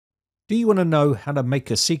Do you want to know how to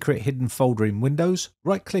make a secret hidden folder in Windows?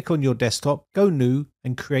 Right click on your desktop, go new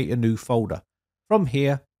and create a new folder. From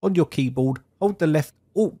here, on your keyboard, hold the left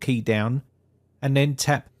Alt key down and then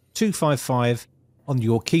tap 255 on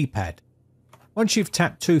your keypad. Once you've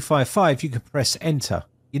tapped 255, you can press enter.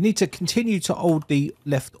 You need to continue to hold the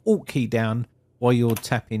left Alt key down while you're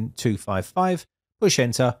tapping 255. Push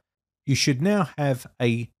enter. You should now have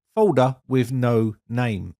a folder with no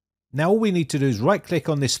name. Now all we need to do is right click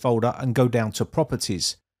on this folder and go down to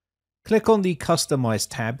properties. Click on the Customise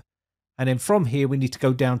tab, and then from here we need to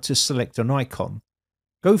go down to select an icon.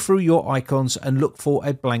 Go through your icons and look for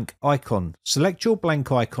a blank icon. Select your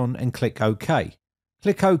blank icon and click OK.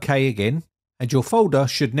 Click OK again, and your folder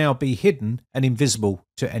should now be hidden and invisible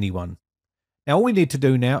to anyone. Now all we need to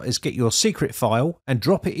do now is get your secret file and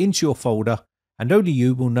drop it into your folder, and only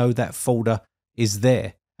you will know that folder is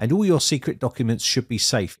there, and all your secret documents should be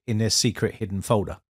safe in their secret hidden folder.